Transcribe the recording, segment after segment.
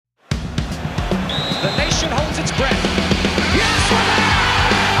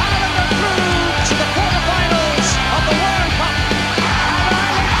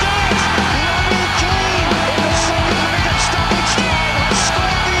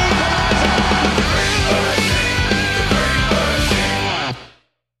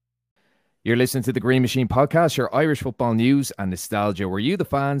You're listening to the Green Machine podcast, your Irish football news and nostalgia, where you, the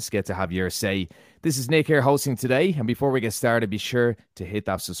fans, get to have your say. This is Nick here hosting today. And before we get started, be sure to hit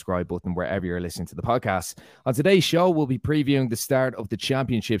that subscribe button wherever you're listening to the podcast. On today's show, we'll be previewing the start of the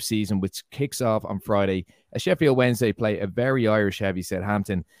championship season, which kicks off on Friday as Sheffield Wednesday play a very Irish-heavy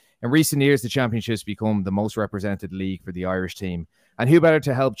Southampton. In recent years, the championship's become the most represented league for the Irish team. And who better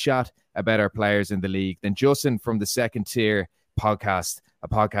to help chat about our players in the league than Justin from the Second Tier podcast, a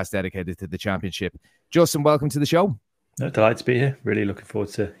podcast dedicated to the championship. Justin, welcome to the show. Delighted to be here. Really looking forward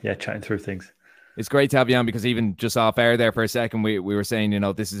to chatting through things. It's great to have you on because even just off air there for a second, we were saying,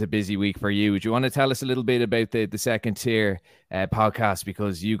 this is a busy week for you. Do you want to tell us a little bit about the Second Tier podcast,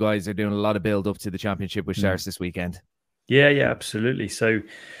 because you guys are doing a lot of build up to the championship, which starts this weekend? Yeah, absolutely. So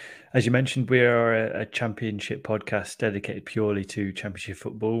as you mentioned, we are a championship podcast dedicated purely to championship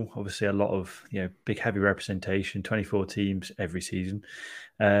football. Obviously, a lot of big, heavy representation, 24 teams every season.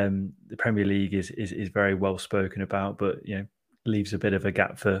 The Premier League is very well spoken about, but leaves a bit of a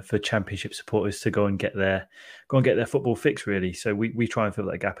gap for championship supporters to go and get their football fix, really. So we try and fill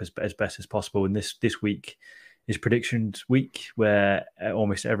that gap as best as possible. And this week is predictions week, where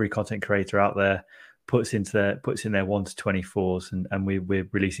almost every content creator out there puts in their 1 to 24s, and we're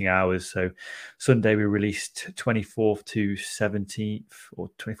releasing ours. So Sunday we released 24th to 17th or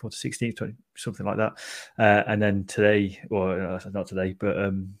 24th to 16th, something like that. And then today, or not today,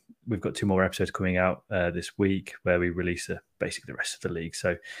 but we've got 2 more episodes coming out this week where we release basically the rest of the league.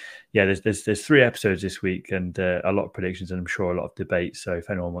 So yeah, there's 3 episodes this week, and a lot of predictions, and I'm sure a lot of debate. So if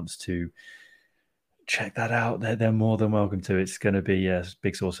anyone wants to check that out, they're more than welcome to. It's going to be a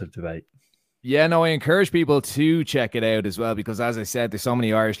big source of debate. Yeah, no, I encourage people to check it out as well, because as I said, there's so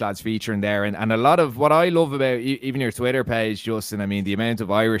many Irish lads featuring there, and a lot of what I love about even your Twitter page, Justin, I mean, the amount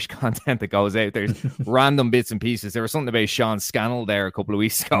of Irish content that goes out, there's random bits and pieces. There was something about Sean Scannell there a couple of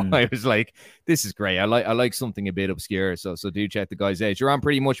weeks ago. I was like, this is great. I like something a bit obscure, so do check the guys out. You're on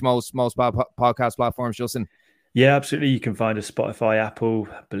pretty much most podcast platforms, Justin. Yeah, absolutely. You can find us Spotify, Apple,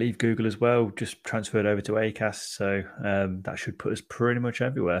 I believe Google as well, just transferred over to Acast. So that should put us pretty much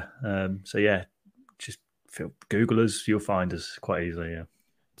everywhere. So yeah, just Google us, you'll find us quite easily. Yeah.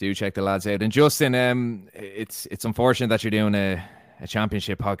 Do check the lads out. And Justin, it's unfortunate that you're doing a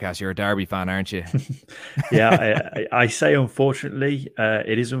championship podcast. You're a Derby fan, aren't you? Yeah, I say unfortunately.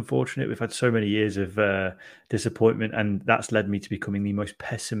 It is unfortunate. We've had so many years of disappointment, and that's led me to becoming the most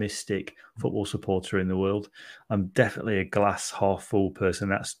pessimistic football supporter in the world. I'm definitely a glass half full person.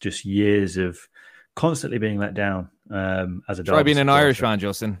 That's just years of constantly being let down as a Derby Try being an supporter. Irish fan,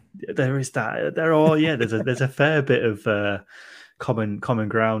 Justin. There is that. There's a fair bit of common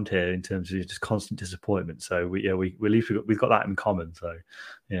ground here in terms of just constant disappointment. So we've got that in common. So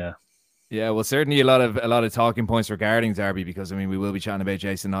yeah. Yeah, well, certainly a lot of talking points regarding Derby, because I mean we will be chatting about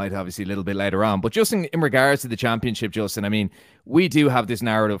Jason Knight obviously a little bit later on. But just in regards to the championship, Justin, I mean, we do have this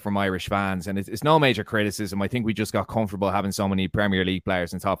narrative from Irish fans, and it's no major criticism. I think we just got comfortable having so many Premier League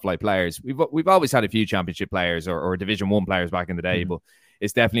players and top flight players. We've always had a few championship players or Division 1 players back in the day, but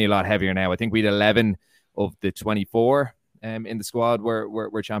it's definitely a lot heavier now. I think we had 11 of the 24 in the squad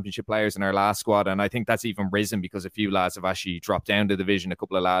were championship players in our last squad, and I think that's even risen because a few lads have actually dropped down the division. A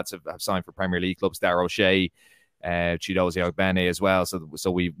couple of lads have signed for Premier League clubs, Darragh O'Shea, Chidozie Ogbene as well. So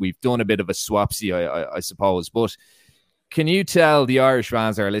we've done a bit of a swapsy, I suppose. But can you tell the Irish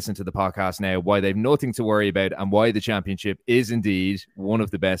fans that are listening to the podcast now why they've nothing to worry about, and why the championship is indeed one of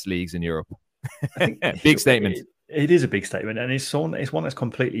the best leagues in Europe? Big statement. It is a big statement, and it's one that's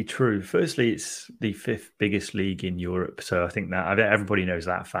completely true. Firstly, it's the 5th biggest league in Europe, so I think that everybody knows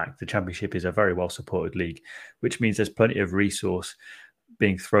that fact. The Championship is a very well-supported league, which means there's plenty of resource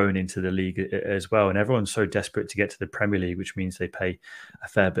being thrown into the league as well, and everyone's so desperate to get to the Premier League, which means they pay a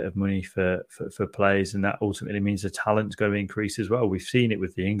fair bit of money for players, and that ultimately means the talent's going to increase as well. We've seen it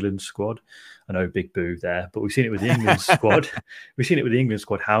with the England squad. I know, big boo there, but we've seen it with the England squad. We've seen it with the England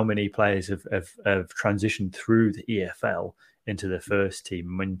squad, how many players have transitioned through the EFL into the first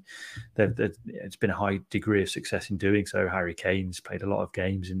team. When it's been a high degree of success in doing so. Harry Kane's played a lot of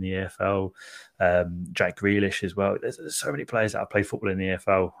games in the EFL. Jack Grealish as well. There's so many players that have played football in the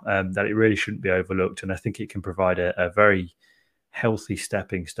EFL that it really shouldn't be overlooked. And I think it can provide a very healthy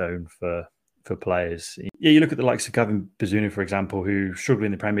stepping stone for players. Yeah, you look at the likes of Gavin Bazunu, for example, who struggled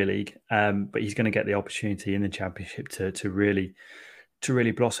in the Premier League, but he's going to get the opportunity in the Championship to really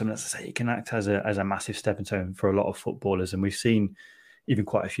blossom. As I say, it can act as a massive stepping stone for a lot of footballers, and we've seen even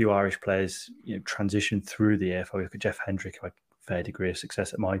quite a few Irish players transition through the EFL. Look at Jeff Hendrick, who had a fair degree of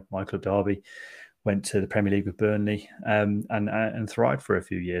success at my club Derby, went to the Premier League with Burnley and thrived for a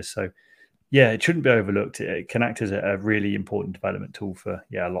few years. So Yeah, it shouldn't be overlooked. It can act as a really important development tool for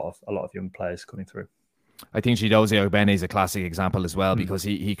a lot of young players coming through. I think Chidozie Ogbene is a classic example as well because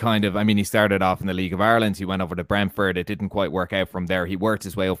he kind of, I mean, he started off in the League of Ireland. He went over to Brentford. It didn't quite work out from there. He worked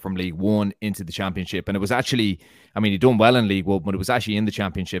his way up from League One into the Championship. And it was actually, I mean, he'd done well in League One, but it was actually in the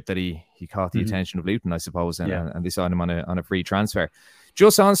Championship that he caught the attention of Luton, I suppose, and they signed him on a free transfer.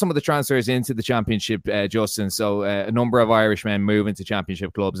 Just on some of the transfers into the Championship, Justin, so a number of Irishmen moving to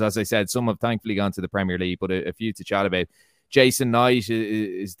Championship clubs. As I said, some have thankfully gone to the Premier League, but a few to chat about. Jason Knight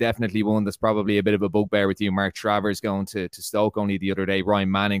is definitely one that's probably a bit of a bugbear with you. Mark Travers going to Stoke only the other day. Ryan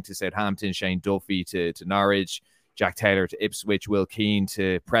Manning to Southampton. Shane Duffy to Norwich. Jack Taylor to Ipswich. Will Keane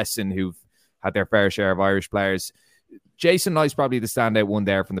to Preston, who've had their fair share of Irish players. Jason Knight's probably the standout one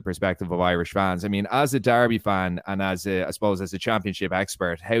there from the perspective of Irish fans. I mean, as a Derby fan and as a, I suppose, as a Championship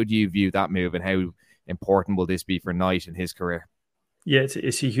expert, how do you view that move and how important will this be for Knight in his career? Yeah,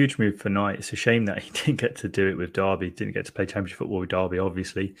 it's a huge move for Knight. It's a shame that he didn't get to do it with Derby, didn't get to play Championship football with Derby,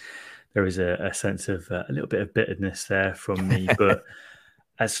 obviously. There is a sense of a little bit of bitterness there from me. But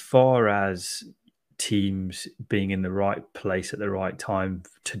as far as teams being in the right place at the right time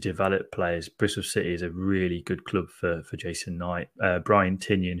to develop players, Bristol City is a really good club for Jason Knight. Brian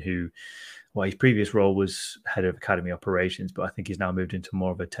Tinnion, who, well, his previous role was head of academy operations, but I think he's now moved into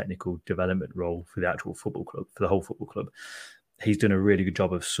more of a technical development role for the actual football club, for the whole football club. He's done a really good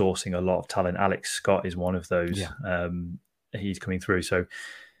job of sourcing a lot of talent. Alex Scott is one of those. Yeah. He's coming through. So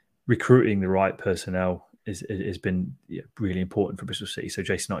recruiting the right personnel has been really important for Bristol City. So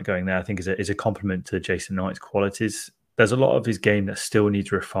Jason Knight going there, I think, is a compliment to Jason Knight's qualities. There's a lot of his game that still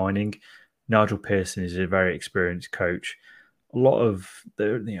needs refining. Nigel Pearson is a very experienced coach. A lot of,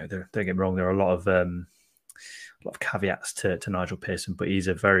 don't get me wrong, there are a lot of caveats to Nigel Pearson, but he's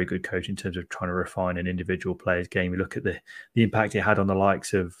a very good coach in terms of trying to refine an individual player's game. You look at the impact he had on the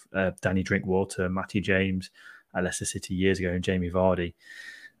likes of Danny Drinkwater, Matty James at Leicester City years ago, and Jamie Vardy.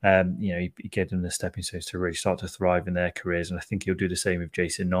 He gave them the stepping stones to really start to thrive in their careers, and I think he'll do the same with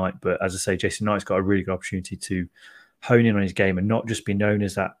Jason Knight. But as I say, Jason Knight's got a really good opportunity to hone in on his game and not just be known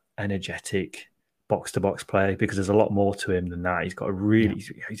as that energetic box-to-box player, because there's a lot more to him than that. He's got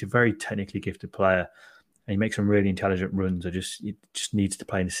he's a very technically gifted player. And he makes some really intelligent runs. He just needs to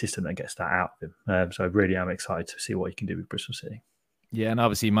play in a system that gets that out of him. So I really am excited to see what he can do with Bristol City. Yeah, and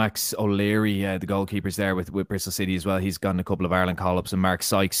obviously Max O'Leary, the goalkeeper's there with Bristol City as well. He's gotten a couple of Ireland call-ups, and Mark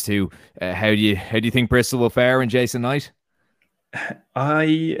Sykes too. How do you think Bristol will fare in Jason Knight?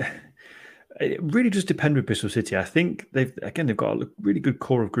 It really just depends with Bristol City. I think they've got a really good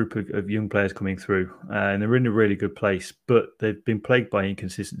core of group of young players coming through, and they're in a really good place. But they've been plagued by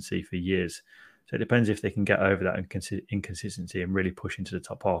inconsistency for years. So it depends if they can get over that inconsistency and really push into the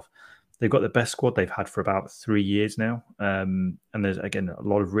top half. They've got the best squad they've had for about 3 years now. And there's, again, a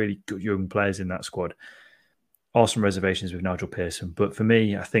lot of really good young players in that squad. Are some reservations with Nigel Pearson. But for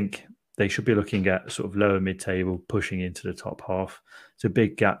me, I think they should be looking at sort of lower mid-table, pushing into the top half. It's a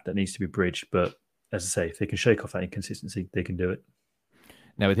big gap that needs to be bridged. But as I say, if they can shake off that inconsistency, they can do it.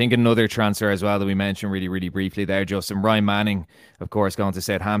 Now, I think another transfer as well that we mentioned really, really briefly there, Justin. Ryan Manning, of course, going to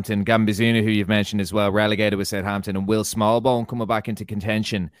Southampton. Gavin Bazunu, who you've mentioned as well, relegated with Southampton, and Will Smallbone coming back into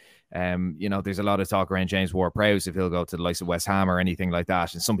contention. There's a lot of talk around James Ward-Prowse if he'll go to the likes of West Ham or anything like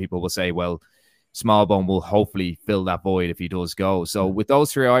that. And some people will say, well, Smallbone will hopefully fill that void if he does go. So with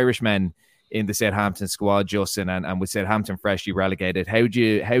those three Irishmen in the Southampton squad, Justin, and with Southampton freshly relegated, how do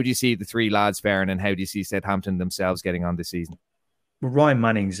you see the three lads faring, and how do you see Southampton themselves getting on this season? Well, Ryan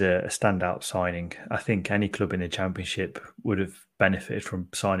Manning's a standout signing. I think any club in the Championship would have benefited from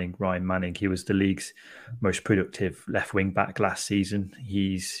signing Ryan Manning. He was the league's most productive left wing back last season.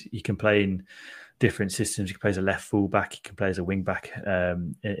 He can play in different systems. He can play as a left full back. He can play as a wing back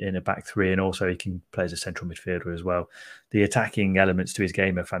in a back three, and also he can play as a central midfielder as well. The attacking elements to his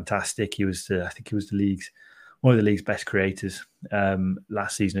game are fantastic. I think he was one of the league's best creators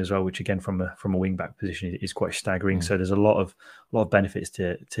last season as well, which again from a wing back position is quite staggering. Mm. So there's a lot of benefits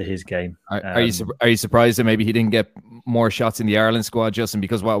to his game. Are you surprised that maybe he didn't get more shots in the Ireland squad, Justin?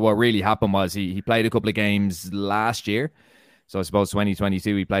 Because what really happened was he played a couple of games last year. So I suppose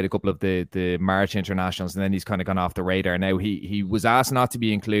 2022 he played a couple of the March internationals, and then he's kind of gone off the radar. Now he was asked not to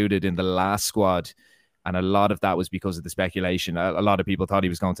be included in the last squad. And a lot of that was because of the speculation. A lot of people thought he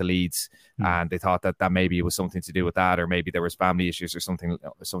was going to Leeds, and they thought that maybe it was something to do with that, or maybe there was family issues or something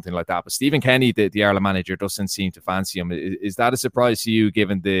like that. But Stephen Kenny, the Ireland manager, doesn't seem to fancy him. Is that a surprise to you,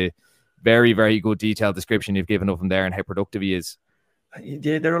 given the very, very good detailed description you've given of him there and how productive he is?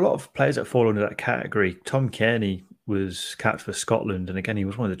 Yeah, there are a lot of players that fall under that category. Tom Kearney was capped for Scotland, and again, he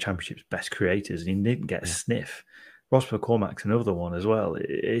was one of the Championship's best creators, and he didn't get a sniff. Ross McCormack's another one as well.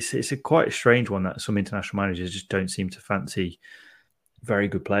 It's a quite a strange one that some international managers just don't seem to fancy very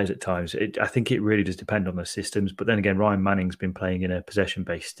good players at times. I think it really does depend on the systems. But then again, Ryan Manning's been playing in a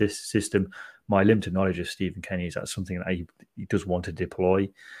possession-based system. My limited knowledge of Stephen Kenny is that something that he does want to deploy.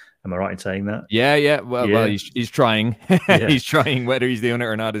 Am I right in saying that? Yeah. Well, he's trying. Yeah. He's trying. Whether he's doing it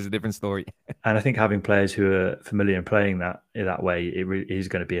or not is a different story. And I think having players who are familiar in playing that in that way, it really is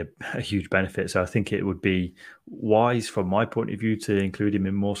going to be a huge benefit. So I think it would be wise, from my point of view, to include him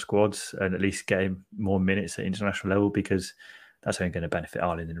in more squads and at least get him more minutes at international level, because that's only going to benefit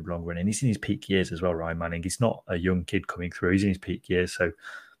Ireland in the long run. And he's in his peak years as well, Ryan Manning. He's not a young kid coming through. He's in his peak years. So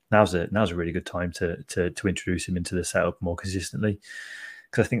now's a really good time to introduce him into the setup more consistently.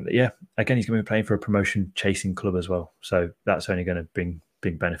 Because I think that, again, he's going to be playing for a promotion-chasing club as well. So that's only going to bring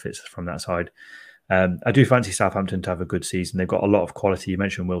big benefits from that side. I do fancy Southampton to have a good season. They've got a lot of quality. You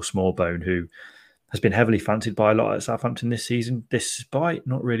mentioned Will Smallbone, who has been heavily fancied by a lot at Southampton this season, despite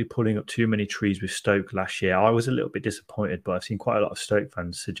not really pulling up too many trees with Stoke last year. I was a little bit disappointed, but I've seen quite a lot of Stoke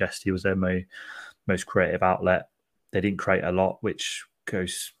fans suggest he was their most creative outlet. They didn't create a lot, which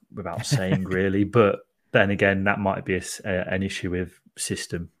goes without saying, really. But then again, that might be an issue with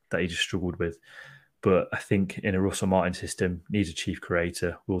system that he just struggled with. But I think in a Russell Martin system, needs a chief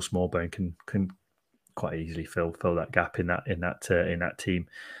creator. Will Smallbone can quite easily fill that gap in that team.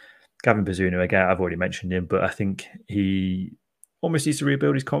 Gavin Bazunu, again, I've already mentioned him, but I think he almost needs to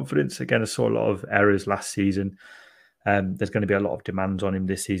rebuild his confidence. Again, I saw a lot of errors last season. There's going to be a lot of demands on him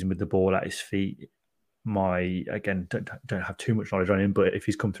this season with the ball at his feet. Don't have too much knowledge on him, but if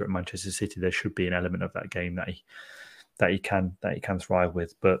he's come through at Manchester City, there should be an element of that game that he can thrive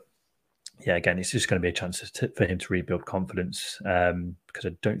with. But yeah, again, it's just going to be a chance for him to rebuild confidence, because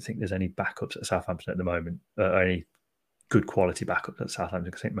I don't think there's any backups at Southampton at the moment, any good quality backups at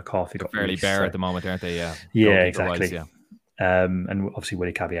Southampton. I think McCarthy got fairly bare at the moment, aren't they? Yeah, exactly. And obviously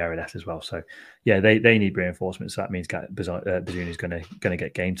Willie Caballero left as well. So yeah, they need reinforcements. So that means Bazunu is going to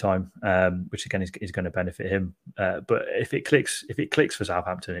get game time, which again is going to benefit him. But if it clicks for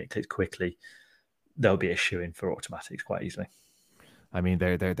Southampton, it clicks quickly, they'll be a shoo-in for automatics quite easily. I mean,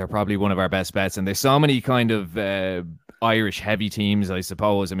 they're probably one of our best bets, and there's so many kind of Irish heavy teams, I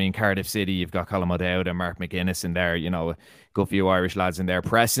suppose. I mean, Cardiff City, you've got Colin O'Dowd and Mark McGuinness in there. You know, a good few Irish lads in there.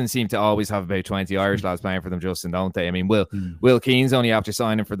 Preston seem to always have about 20 Irish lads playing for them, Justin, don't they? I mean, Will Keane's only after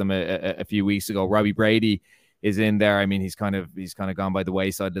signing for them a few weeks ago. Robbie Brady is in there. I mean, he's kind of gone by the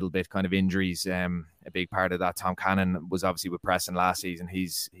wayside a little bit, kind of injuries. A big part of that. Tom Cannon was obviously with Preston last season.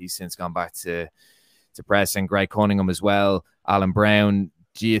 He's since gone back to Preston. Greg Cunningham as well. Alan Brown.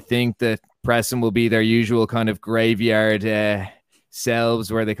 Do you think that Preston will be their usual kind of graveyard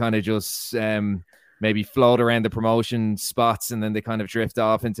selves, where they kind of just maybe float around the promotion spots and then they kind of drift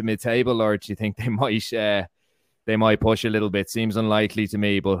off into mid-table, or do you think they might push a little bit? Seems unlikely to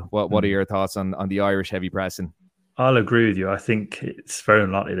me, but what are your thoughts on the Irish heavy pressing? I'll agree with you. I think it's very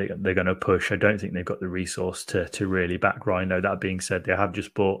unlikely they're going to push. I don't think they've got the resource to really back Rhino. That being said, they have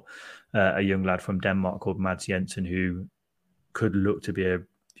just bought a young lad from Denmark called Mads Jensen, who could look to be a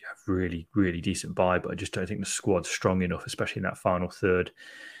really, really decent buy, but I just don't think the squad's strong enough, especially in that final third.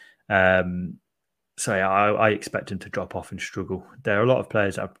 So yeah, I expect them to drop off and struggle. There are a lot of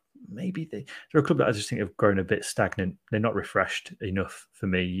players that they're a club that I just think have grown a bit stagnant. They're not refreshed enough for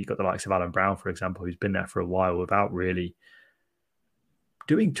me. You've got the likes of Alan Brown, for example, who's been there for a while without really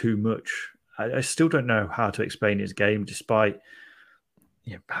doing too much. I still don't know how to explain his game, despite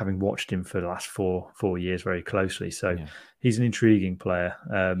having watched him for the last four years very closely. So he's an intriguing player.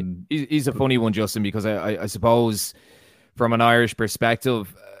 He's a funny one, Justin, because I suppose from an Irish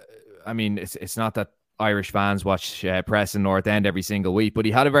perspective, I mean, it's not that Irish fans watch Preston North End every single week, but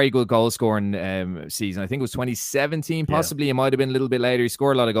he had a very good goal scoring season. I think it was 2017, possibly. It might have been a little bit later. He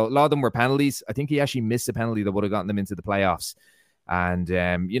scored a lot of goals. A lot of them were penalties. I think he actually missed a penalty that would have gotten them into the playoffs. And,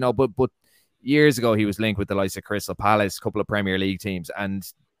 but years ago, he was linked with the likes of Crystal Palace, a couple of Premier League teams, and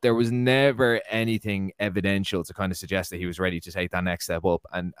there was never anything evidential to kind of suggest that he was ready to take that next step up.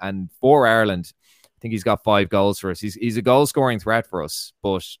 And for Ireland, I think he's got 5 goals for us. He's a goal-scoring threat for us,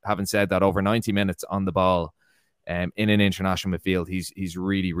 but having said that, over 90 minutes on the ball in an international midfield, he's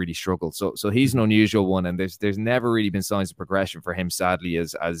really, really struggled. So he's an unusual one, and there's never really been signs of progression for him, sadly,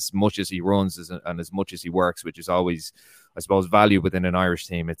 as much as he runs and as much as he works, which is always, I suppose, value within an Irish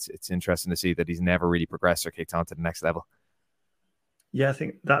team. It's interesting to see that he's never really progressed or kicked on to the next level. Yeah, I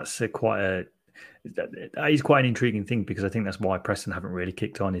think that's quite an intriguing thing, because I think that's why Preston haven't really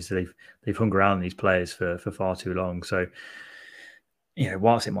kicked on, is they've hung around these players for far too long. So,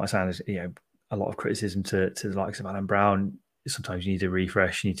 whilst it might sound as a lot of criticism to the likes of Alan Brown, sometimes you need a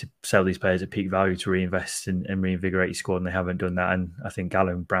refresh. You need to sell these players at peak value to reinvest and reinvigorate your squad, and they haven't done that. And I think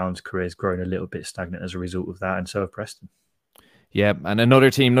Gallon Brown's career has grown a little bit stagnant as a result of that, and so have Preston. Yeah, and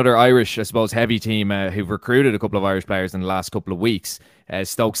another team, another Irish, I suppose, heavy team who've recruited a couple of Irish players in the last couple of weeks.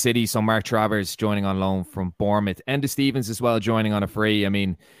 Stoke City, so Mark Travers joining on loan from Bournemouth. Enda Stevens as well joining on a free. I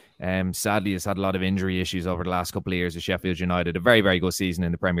mean, sadly, has had a lot of injury issues over the last couple of years with Sheffield United. A very, very good season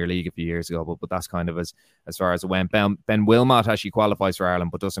in the Premier League a few years ago, but that's kind of as far as it went. Ben Wilmot actually qualifies for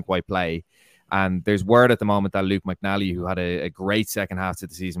Ireland, but doesn't quite play. And there's word at the moment that Luke McNally, who had a great second half to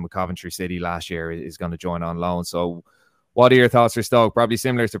the season with Coventry City last year, is going to join on loan. So what are your thoughts for Stoke? Probably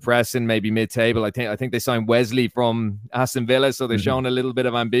similar to Preston, maybe mid-table. I think they signed Wesley from Aston Villa, so they're showing a little bit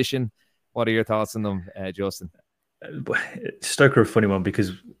of ambition. What are your thoughts on them, Justin? Stoke are a funny one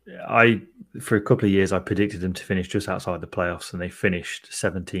because for a couple of years, I predicted them to finish just outside the playoffs, and they finished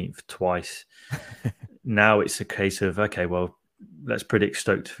 17th twice. Now it's a case of, okay, well, let's predict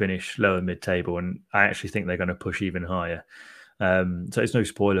Stoke to finish lower mid-table, and I actually think they're going to push even higher. So it's no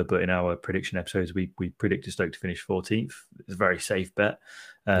spoiler, but in our prediction episodes, we predicted Stoke to finish 14th. It's a very safe bet.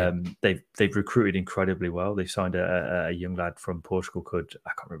 They've recruited incredibly well. They've signed a young lad from Portugal called, I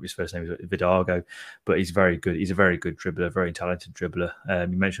can't remember his first name, Vidargo, but he's very good. He's a very good dribbler, very talented dribbler.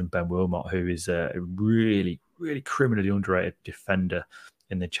 You mentioned Ben Wilmot, who is a really, really criminally underrated defender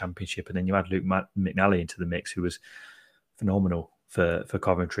in the Championship. And then you add Luke McNally into the mix, who was phenomenal for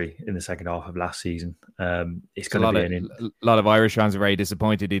Coventry in the second half of last season. It's going to be a lot of Irish fans are very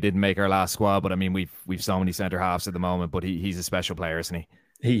disappointed he didn't make our last squad, but I mean we've so many centre halves at the moment, but he's a special player, isn't he?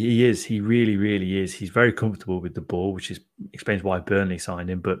 He is. He really, really is. He's very comfortable with the ball, which explains why Burnley signed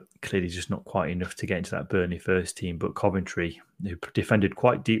him, but clearly just not quite enough to get into that Burnley first team. But Coventry, who defended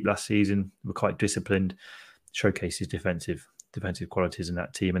quite deep last season, were quite disciplined, showcased his defensive qualities in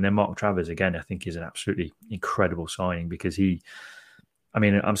that team. And then Mark Travers, again, I think is an absolutely incredible signing because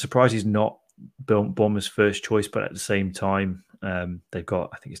I'm surprised he's not Bournemouth's first choice, but at the same time, they've got,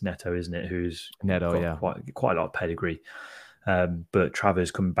 I think it's Neto, isn't it? Who's got quite a lot of pedigree. But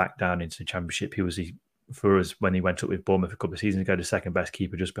Travers coming back down into the Championship, for us when he went up with Bournemouth a couple of seasons ago, the second best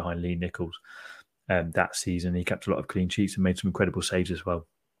keeper just behind Lee Nichols. That season, he kept a lot of clean sheets and made some incredible saves as well.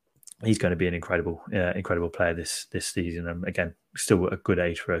 He's going to be an incredible player this season. And again, still a good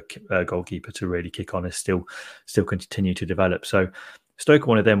age for a goalkeeper to really kick on and still continue to develop. So Stoke are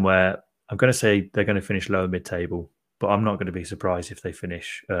one of them where I'm going to say they're going to finish lower mid-table, but I'm not going to be surprised if they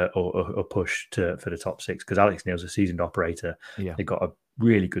finish or push for the top six because Alex Neil's a seasoned operator. Yeah. They've got a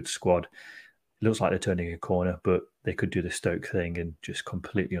really good squad. It looks like they're turning a corner, but they could do the Stoke thing and just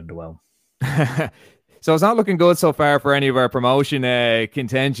completely underwhelm. So it's not looking good so far for any of our promotion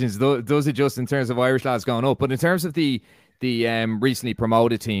contentions. Does it just in terms of Irish lads going up? But in terms of the recently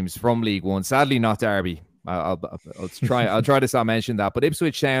promoted teams from League One, sadly not Derby. I'll try to stop mentioning that. But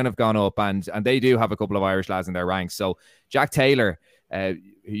Ipswich Town have gone up, and they do have a couple of Irish lads in their ranks. So Jack Taylor, who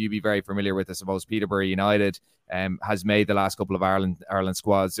you'd be very familiar with, I suppose, Peterborough United, has made the last couple of Ireland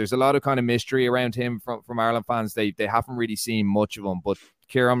squads. There's a lot of kind of mystery around him from Ireland fans. They haven't really seen much of him, but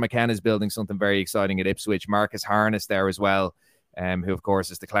Kieran McKenna is building something very exciting at Ipswich. Marcus Harness there as well, who of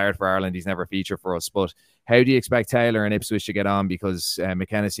course is declared for Ireland. He's never featured for us. But how do you expect Taylor and Ipswich to get on? Because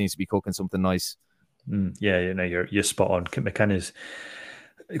McKenna seems to be cooking something nice. Yeah, you're spot on. McKenna's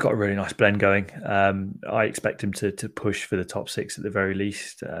got a really nice blend going. I expect him to push for the top six at the very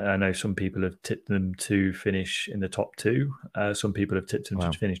least. I know some people have tipped them to finish in the top two. Some people have tipped them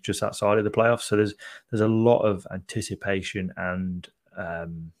to finish just outside of the playoffs. So there's a lot of anticipation and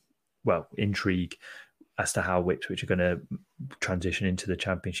intrigue as to how Ipswich are going to transition into the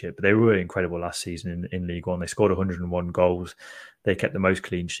Championship. But they were incredible last season in League One. They scored 101 goals. They kept the most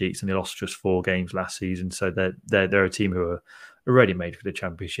clean sheets, and they lost just 4 games last season. So they're a team who are already made for the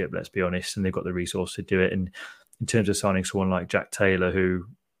Championship, let's be honest, and they've got the resource to do it. And in terms of signing someone like Jack Taylor, who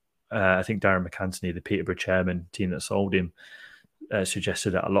I think Darren McAntony, the Peterborough chairman, team that sold him,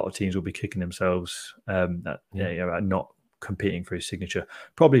 suggested that a lot of teams will be kicking themselves not competing for his signature,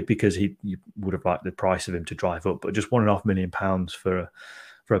 probably because you would have liked the price of him to drive up, but just £1.5 million for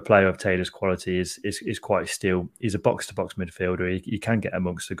a player of Taylor's quality is quite a steal. He's a box-to-box midfielder. He can get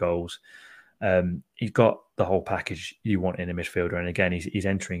amongst the goals. He's got the whole package you want in a midfielder, and again, he's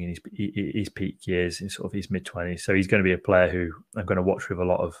entering in his peak years, in sort of his mid-20s. So he's going to be a player who I'm going to watch with a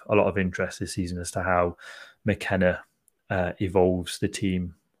lot of interest this season as to how McKenna evolves the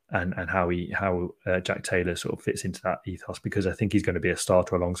team and how Jack Taylor sort of fits into that ethos, because I think he's going to be a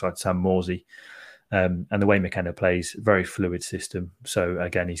starter alongside Sam Morsey. And the way McKenna plays, very fluid system. So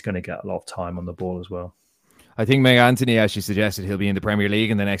again, he's going to get a lot of time on the ball as well. I think McAntony actually suggested he'll be in the Premier League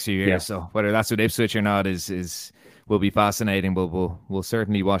in the next few years. Yeah. So whether that's with Ipswich or not is will be fascinating. We'll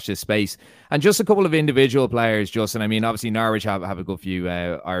certainly watch this space. And just a couple of individual players, Justin. I mean, obviously Norwich have a good few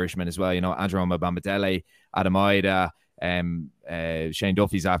Irishmen as well. You know, Andrew Bambadele, Adam Ida, Shane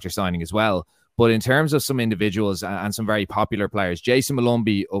Duffy's after signing as well. But in terms of some individuals and some very popular players, Jason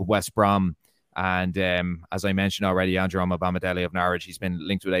Malumbi of West Brom, and as I mentioned already, Andrew Bambadele of Norwich, he's been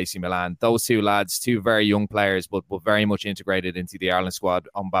linked with AC Milan. Those two lads, two very young players, but very much integrated into the Ireland squad.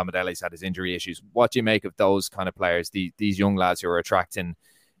 Bambadele's had his injury issues. What do you make of those kind of players, these young lads who are attracting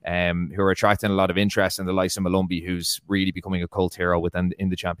a lot of interest, in the likes of Malumbi, who's really becoming a cult hero within in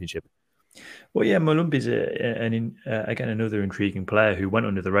the Championship? Well, yeah, Malumbi's again another intriguing player who went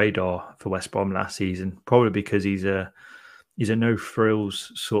under the radar for West Brom last season, probably because he's a no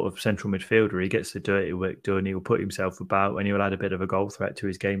frills sort of central midfielder. He gets the dirty work done. He'll put himself about, and he'll add a bit of a goal threat to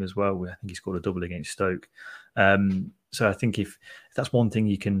his game as well. I think he scored a double against Stoke. So I think if that's one thing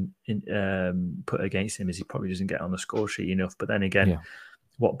you can put against him, is he probably doesn't get on the score sheet enough. But then again,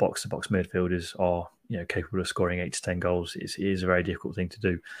 what box-to-box midfielders are, capable of scoring 8 to 10 goals is a very difficult thing to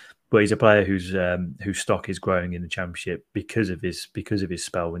do. But he's a player whose stock is growing in the Championship because of his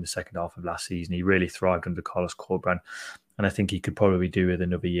spell in the second half of last season. He really thrived under Carlos Corberán, and I think he could probably do with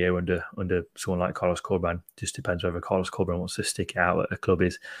another year under someone like Carlos Corberán. Just depends whether Carlos Corberán wants to stick it out at a club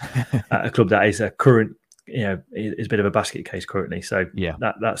that is a current, is a bit of a basket case currently. So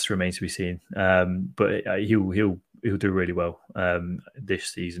that's remains to be seen. But he'll do really well this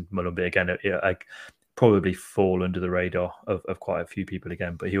season. Malumbi again, probably fall under the radar of quite a few people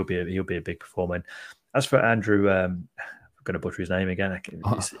again, but he'll be a big performer. And as for Andrew, I'm going to butcher his name again.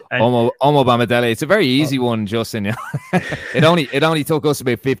 Omo Bambadele. It's a very easy one, Justin. It only took us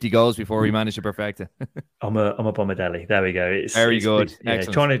about 50 goals before we managed to perfect it. Omo Bambadele. There we go. It's very good.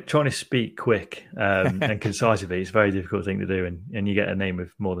 Trying to speak quick and concisely. It's a very difficult thing to do, and you get a name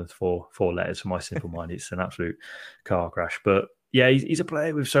with more than four letters. For my simple mind, it's an absolute car crash. But yeah, he's a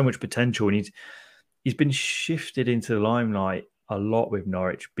player with so much potential, and he's been shifted into the limelight a lot with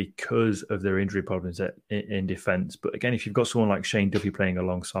Norwich because of their injury problems in defence. But again, if you've got someone like Shane Duffy playing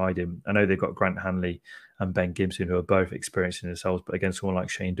alongside him, I know they've got Grant Hanley and Ben Gibson, who are both experienced in themselves, but again, someone like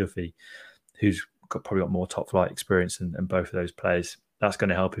Shane Duffy, who's probably got more top flight experience than both of those players, that's going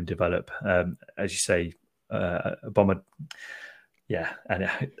to help him develop. As you say, Bomber. Yeah, and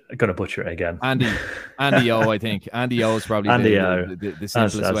I'm going to butcher it again. Andy O, I think. Andy O is probably the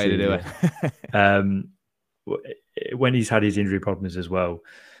simplest way to do it. When he's had his injury problems as well,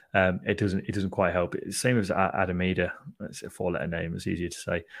 it doesn't quite help. It's the same as Adam Ida. It's a 4-letter name. It's easier to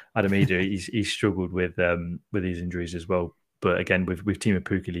say. Adam Ida, he's struggled with his injuries as well. But again, with Timo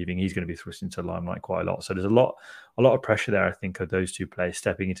Pukki leaving, he's going to be thrust into the limelight quite a lot. So there's a lot of pressure there, I think, of those two players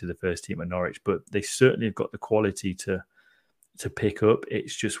stepping into the first team at Norwich. But they certainly have got the quality to pick up.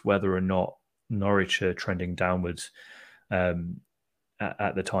 It's just whether or not Norwich are trending downwards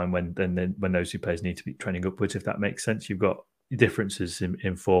at the time when those two players need to be trending upwards, if that makes sense. You've got differences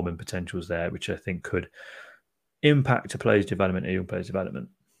in form and potentials there, which I think could impact a player's development, a young player's development.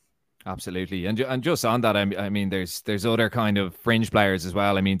 Absolutely. And just on that, I mean, there's other kind of fringe players as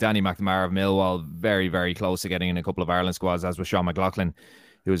well. I mean, Danny McNamara of Millwall, very, very close to getting in a couple of Ireland squads, as was Sean McLaughlin,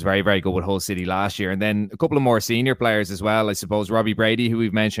 who was very, very good with Hull City last year. And then a couple of more senior players as well. I suppose Robbie Brady, who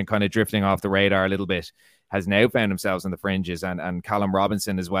we've mentioned, kind of drifting off the radar a little bit, has now found themselves in the fringes. And Callum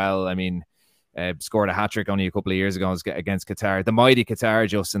Robinson as well. I mean, scored a hat-trick only a couple of years ago against Qatar. The mighty Qatar,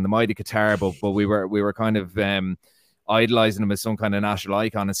 Justin, the mighty Qatar. But we were kind of idolising him as some kind of national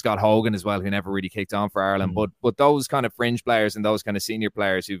icon. And Scott Hogan as well, who never really kicked on for Ireland. But those kind of fringe players and those kind of senior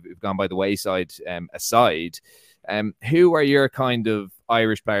players who've gone by the wayside aside, who are your kind of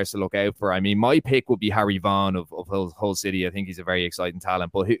Irish players to look out for? I mean, my pick would be Harry Vaughan of Hull City. I think he's a very exciting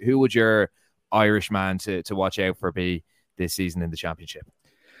talent. But who would your Irish man to watch out for be this season in the Championship?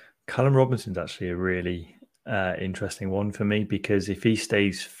 Callum Robinson's actually a really interesting one for me, because if he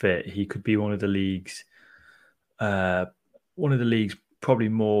stays fit, he could be one of the league's probably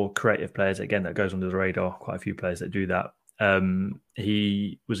more creative players. Again, that goes under the radar. Quite a few players that do that.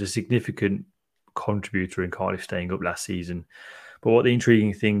 He was a significant contributor in Cardiff staying up last season. But what the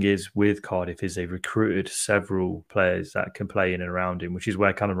intriguing thing is with Cardiff is they've recruited several players that can play in and around him, which is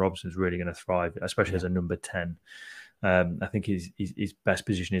where Callum Robinson's really going to thrive, especially as a number 10. I think his best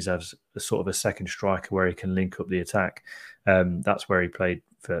position is as a sort of a second striker where he can link up the attack. That's where he played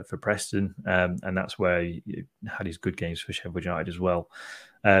for Preston, and that's where he had his good games for Sheffield United as well.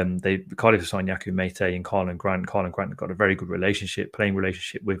 Cardiff signed Yaku Mete and Colin Grant. Colin Grant got a very good playing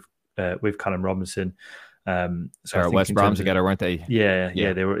relationship with Callum Robinson. So they're at West Brom together, weren't they? Yeah,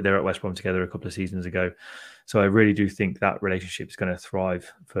 they're at West Brom together a couple of seasons ago. So I really do think that relationship is going to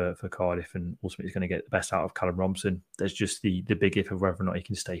thrive for Cardiff, and ultimately is going to get the best out of Callum Robinson. There's just the big if of whether or not he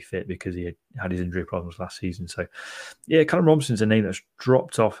can stay fit, because he had his injury problems last season. So yeah, Callum Robinson's a name that's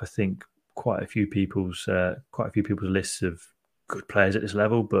dropped off, I think, quite a few people's lists of good players at this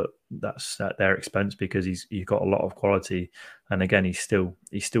level, but that's at their expense, because he's got a lot of quality, and again, he's still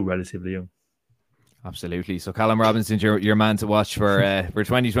relatively young. Absolutely. So Callum Robinson's your man to watch for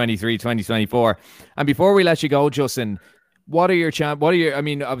 2023, 2024. And before we let you go, Justin, I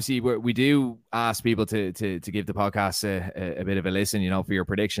mean, obviously we do ask people to give the podcast a bit of a listen, for your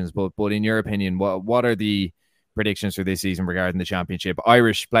predictions, but in your opinion, what are the predictions for this season regarding the championship,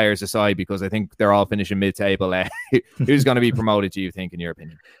 Irish players aside, because I think they're all finishing mid-table? Who's going to be promoted, do you think, in your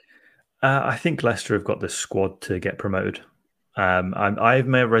opinion? I think Leicester have got the squad to get promoted. I've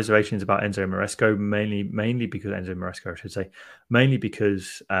made reservations about Enzo Maresco, mainly because Enzo Maresco, I should say, mainly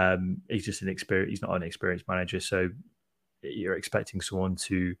because he's just inexperienced. He's not an experienced manager, so you're expecting someone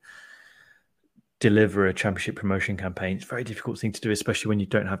to deliver a championship promotion campaign. It's a very difficult thing to do, especially when you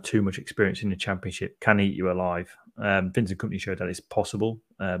don't have too much experience in the championship. Can eat you alive. Vincent Kompany showed that it's possible,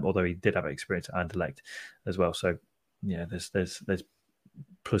 although he did have experience at Anderlecht as well. So yeah, there's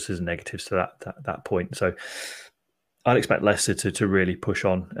pluses and negatives to that point. So I'd expect Leicester to really push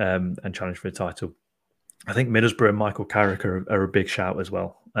on and challenge for the title. I think Middlesbrough and Michael Carrick are a big shout as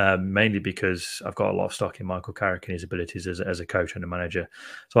well, mainly because I've got a lot of stock in Michael Carrick and his abilities as a coach and a manager.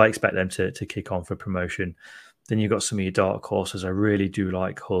 So I expect them to kick on for promotion. Then you've got some of your dark horses. I really do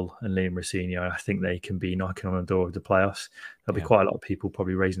like Hull and Liam Rosenior. I think they can be knocking on the door of the playoffs. There'll be quite a lot of people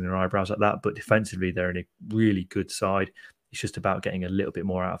probably raising their eyebrows at that, but defensively they're in a really good side. It's just about getting a little bit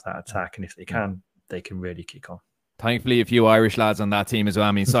more out of that attack, and if they can really kick on. Thankfully, a few Irish lads on that team as well.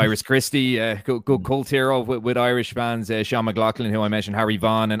 I mean, Cyrus Christie, good cult hero with Irish fans. Sean McLaughlin, who I mentioned, Harry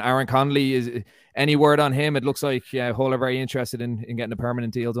Vaughan, and Aaron Connolly. Is any word on him? It looks like Hull are very interested in getting a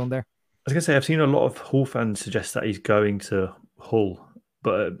permanent deal done there. I was going to say, I've seen a lot of Hull fans suggest that he's going to Hull,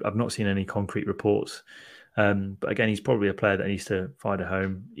 but I've not seen any concrete reports. But again, he's probably a player that needs to find a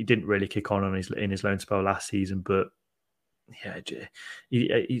home. He didn't really kick on in his loan spell last season, but yeah,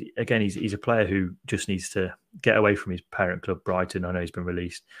 he's a player who just needs to get away from his parent club, Brighton. I know he's been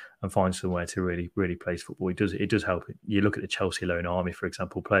released, and find somewhere to really play football. It does help. You look at the Chelsea loan army, for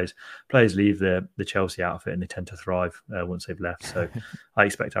example. Players leave the Chelsea outfit and they tend to thrive once they've left. So I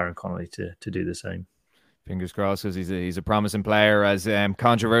expect Aaron Connolly to do the same. Fingers crossed, because he's a promising player, as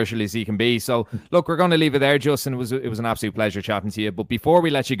controversial as he can be. So look, we're going to leave it there, Justin. It was an absolute pleasure chatting to you. But before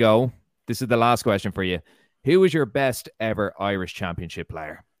we let you go, this is the last question for you. Who was your best ever Irish Championship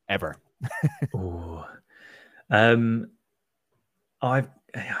player ever?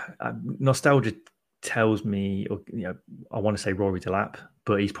 Nostalgia tells me, I want to say Rory Delap,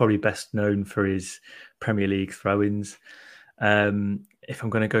 but he's probably best known for his Premier League throw-ins. If I'm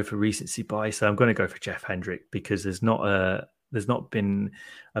going to go for recency bias, I'm going to go for Jeff Hendrick, because there's not been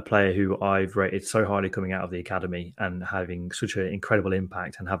a player who I've rated so highly coming out of the academy and having such an incredible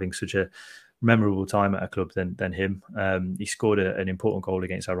impact and having such a memorable time at a club than him. He scored an important goal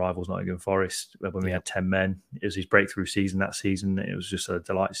against our rivals, Nottingham Forest, when we had 10 men. It was his breakthrough season that season. It was just a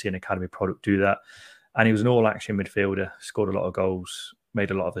delight to see an academy product do that. And he was an all-action midfielder, scored a lot of goals, made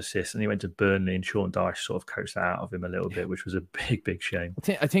a lot of assists, and he went to Burnley, and Sean Dyche sort of coached that out of him a little bit, which was a big shame.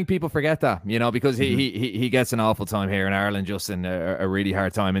 I think people forget that, because he gets an awful time here in Ireland, Justin, a really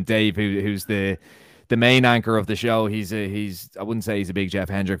hard time. And Dave, who's the main anchor of the show, he's I wouldn't say he's a big Jeff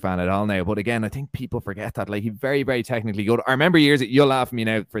Hendrick fan at all now, but again, I think people forget that. Like, he's very, very technically good. I remember years, you'll laugh at me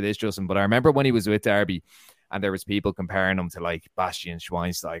now for this, Justin, but I remember when he was with Derby, and there was people comparing him to like Bastian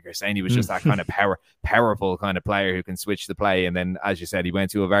Schweinsteiger, saying he was just that kind of powerful kind of player who can switch the play. And then, as you said, he went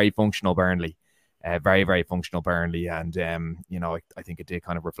to a very functional Burnley, very, very functional Burnley. And, I think it did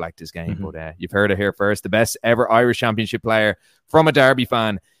kind of reflect his game. But you've heard it here first. The best ever Irish Championship player from a Derby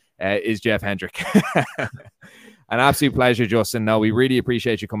fan is Jeff Hendrick. An absolute pleasure, Justin. No, we really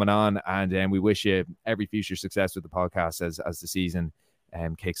appreciate you coming on, and we wish you every future success with the podcast as the season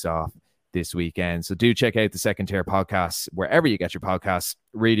kicks off this weekend. So do check out the Second Tier podcasts wherever you get your podcasts.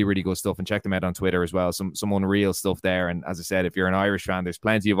 Really, really good stuff, and check them out on Twitter as well. Some unreal stuff there. And as I said, if you're an Irish fan, there's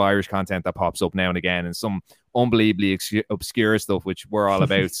plenty of Irish content that pops up now and again, and some unbelievably obscure stuff, which we're all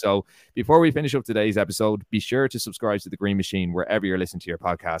about. So before we finish up today's episode, be sure to subscribe to The Green Machine wherever you're listening to your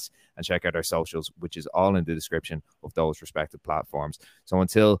podcasts, and check out our socials, which is all in the description of those respective platforms. So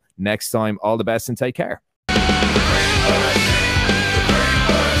until next time, all the best and take care.